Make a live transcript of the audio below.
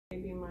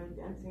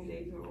dancing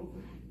days are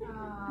over.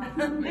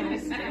 And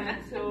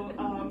so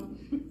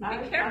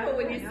be careful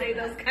when you say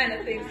those kind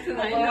of things to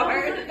the I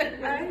Lord. know,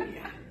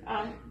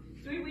 right?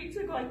 3 weeks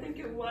ago, I think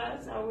it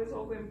was, I was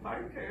over in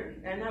Parker,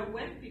 and I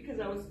went because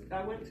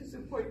I went to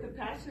support the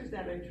pastors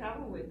that I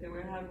travel with. They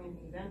were having an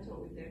event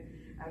over there.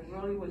 I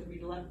really was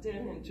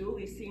reluctant, and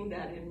Julie seen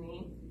that in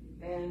me,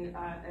 and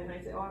I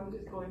said, oh, I'm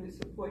just going to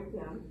support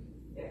them.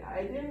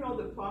 I didn't know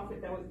the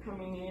prophet that was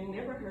coming in,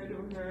 never heard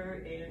of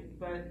her,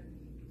 but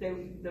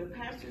the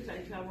pastors I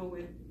travel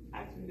with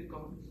asked me to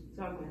go,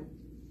 so I went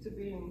to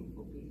be in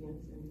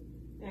obedience,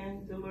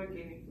 and the Lord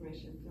gave me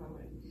permission, so I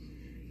went.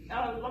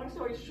 Long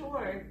story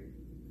short,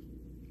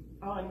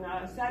 on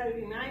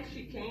Saturday night,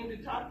 she came to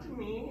talk to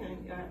me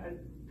and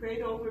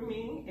prayed over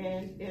me,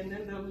 and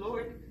then the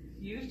Lord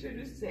used her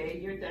to say,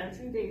 your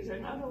dancing days are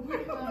not over.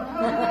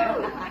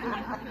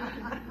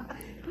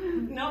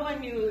 No one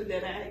knew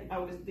that I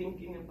was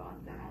thinking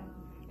about that.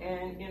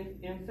 And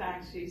in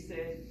fact, she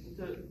said,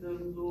 the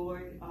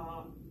Lord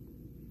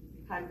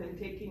had been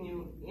taking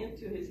you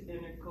into his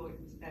inner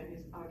courts and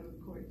his outer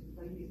courts,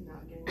 but he's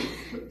not going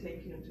to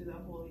take you into the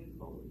Holy of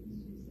Holies,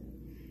 she said.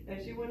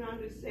 And she went on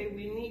to say,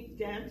 we need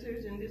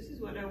dancers, and this is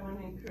what I want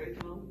to encourage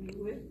all of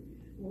you with.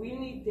 We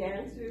need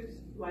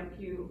dancers like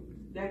you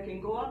that can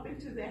go up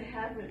into the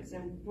heavens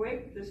and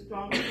break the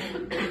strongholds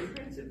and the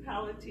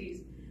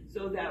principalities,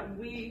 so that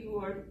we who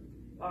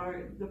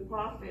are the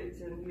prophets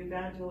and the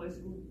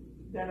evangelists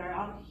that are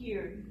out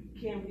here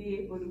can be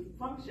able to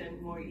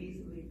function more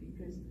easily,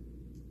 because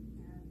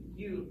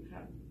you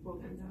have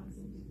broken down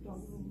some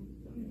strongholds.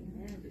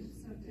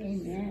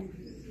 Amen.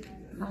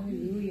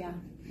 Hallelujah.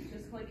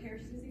 Just like here,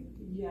 Susie?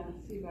 Yeah,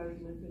 see if I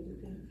remember it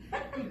again.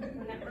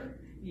 Whenever?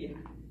 Yeah.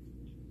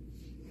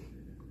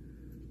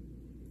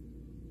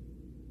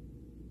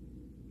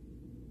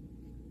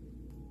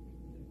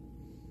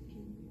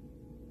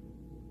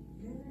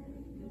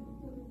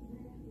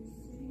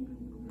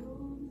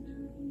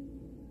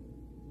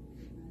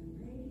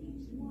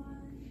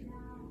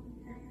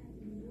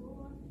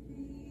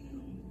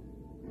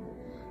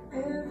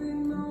 Every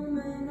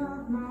moment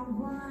of my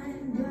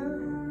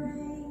wandering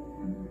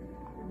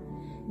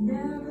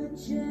never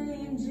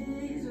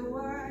changes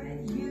what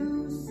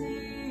you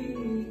see.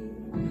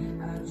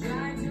 I've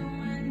tried to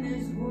win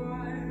this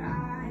war,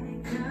 I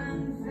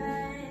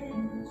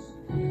confess.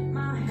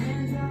 My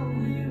hands are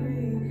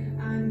weary,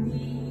 I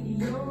need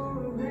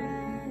your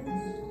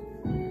rest.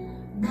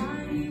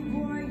 Mighty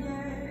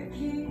warrior,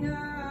 king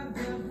of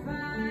the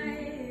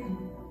fight.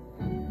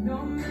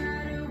 No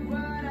matter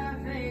what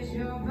I face,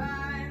 you're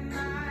by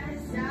my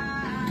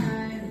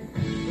side.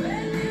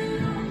 When you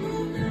don't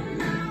move the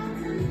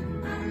mountains,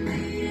 I'm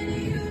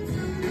needing you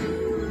to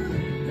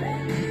move.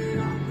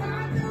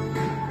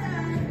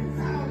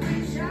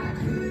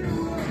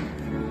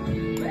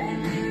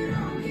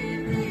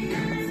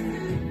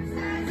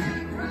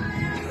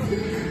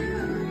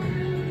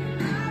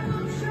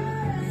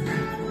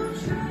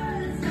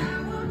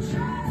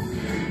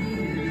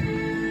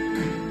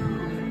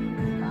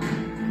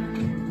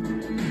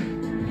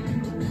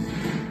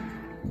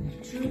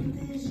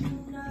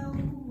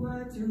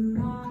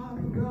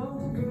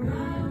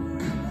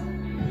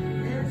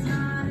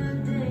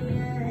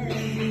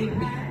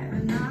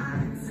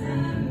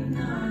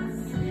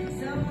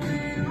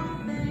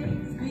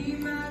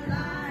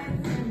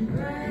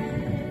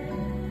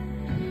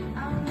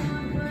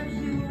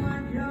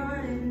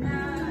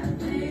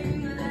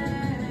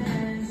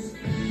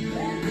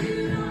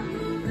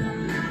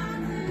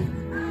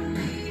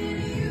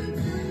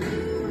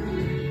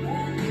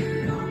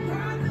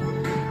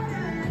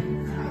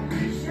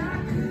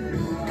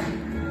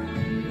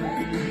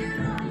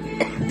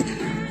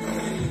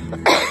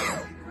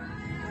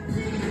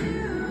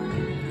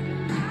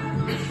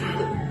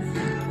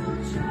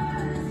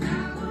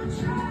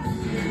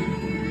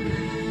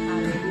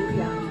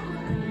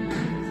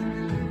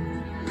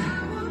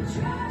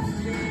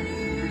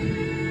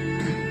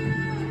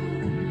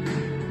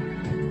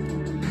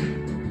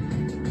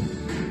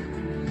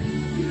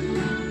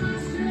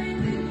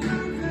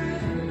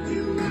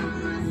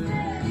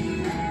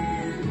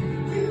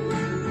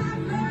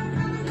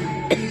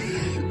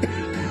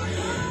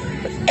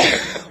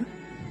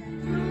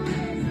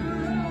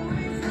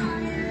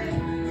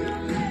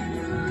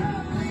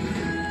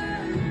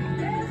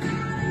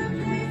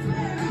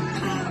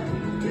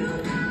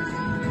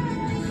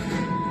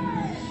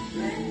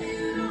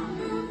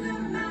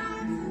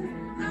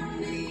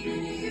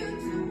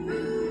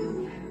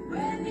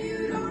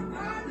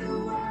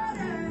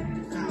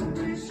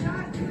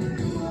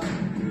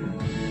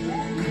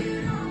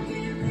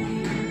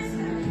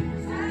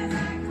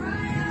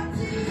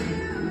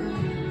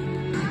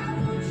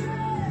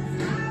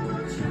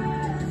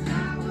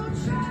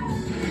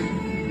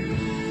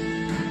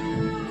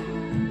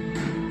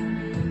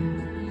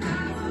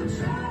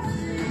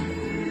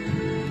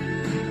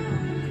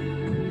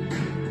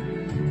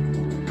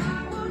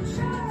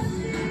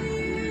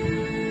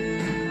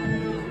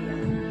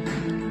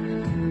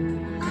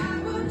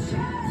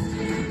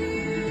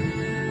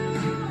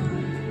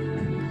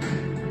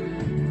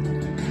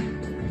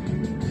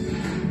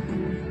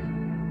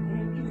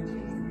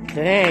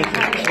 Thank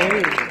you,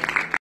 Jesus.